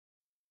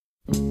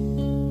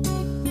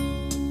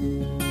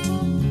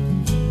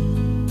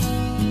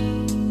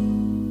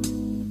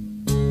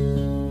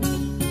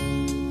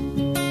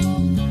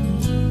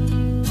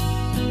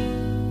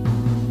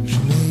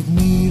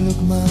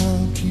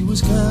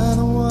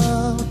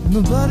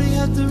Nobody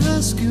had to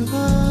rescue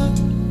her.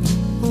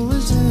 Who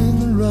was in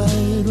the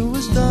right, who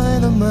was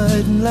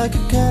dynamite, and like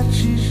a cat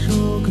she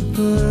sure could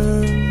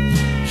purr.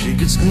 She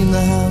could scream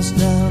the house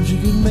down, she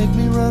could make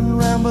me run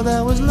around, but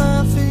I was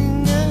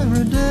laughing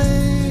every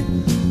day.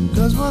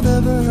 Cause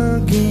whatever her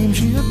game,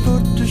 she had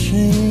put to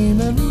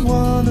shame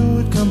anyone who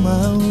would come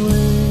my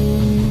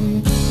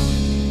way.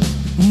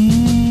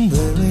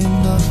 There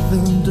ain't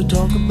nothing to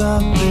talk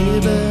about,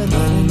 baby,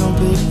 there ain't no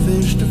big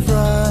fish to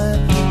fry.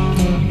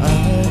 I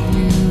had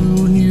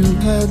you and you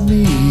had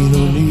me,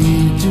 no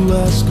need to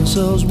ask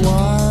ourselves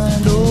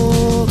why.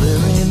 No,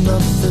 there ain't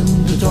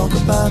nothing to talk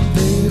about,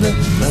 baby,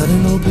 that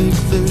ain't no big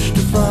fish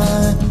to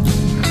fry.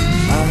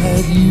 I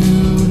had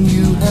you and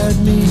you had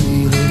me,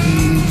 no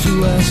need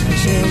to ask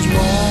ourselves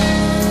why.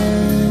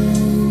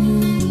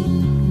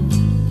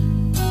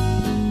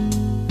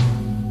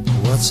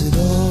 What's it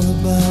all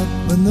about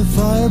when the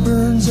fire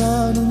burns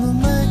out and the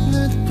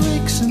magnet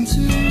breaks in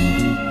two?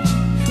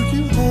 Should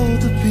you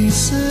hold the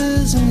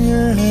pieces in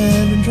your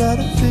hand and try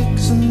to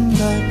fix them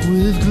back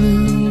with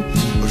glue?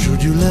 Or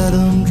should you let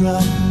them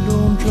drop and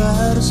don't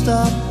try to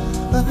stop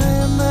the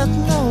hand that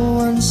no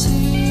one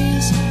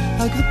sees?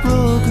 Like the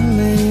broken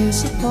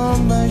lace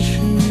upon my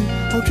shoe,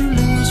 or two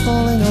leaves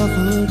falling off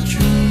a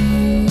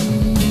tree.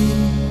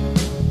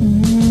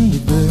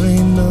 There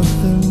ain't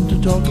nothing to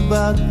talk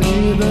about,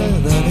 baby,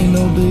 that ain't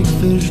no big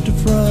fish to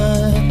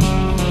fry.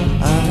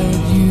 I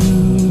had you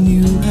and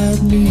you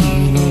had me,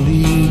 no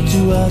need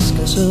to ask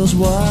ourselves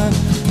why.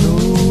 No,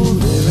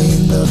 there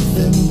ain't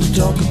nothing to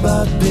talk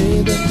about,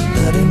 baby,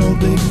 that ain't no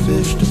big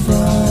fish to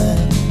fry.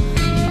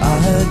 I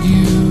had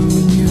you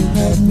and you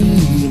had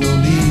me, no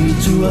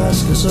need to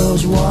ask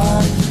ourselves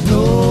why.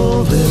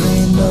 No, there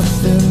ain't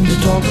nothing to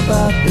talk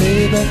about,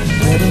 baby,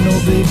 that ain't no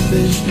big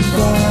fish to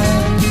fry.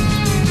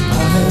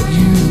 I had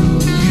you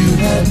and you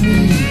had me,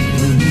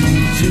 no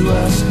need to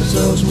ask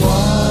ourselves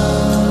why.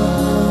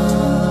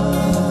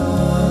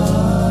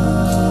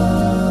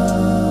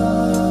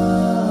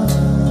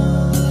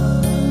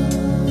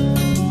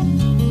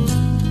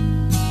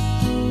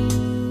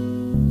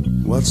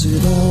 What's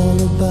it all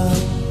about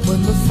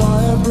when the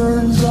fire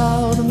burns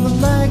out and the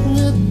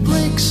magnet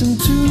breaks in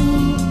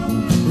two?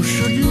 Or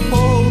should you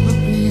hold the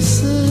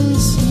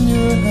pieces in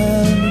your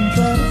hand and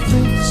try to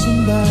fix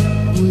them back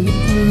with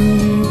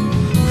glue?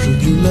 Or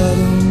should you let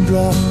them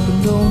drop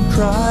and don't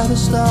try to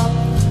stop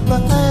the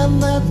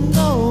hand that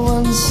no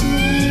one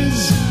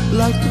sees?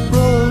 Like the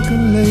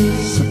broken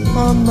lace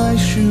upon my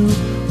shoe,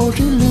 or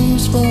two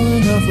leaves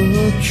falling off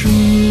a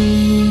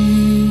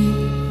tree.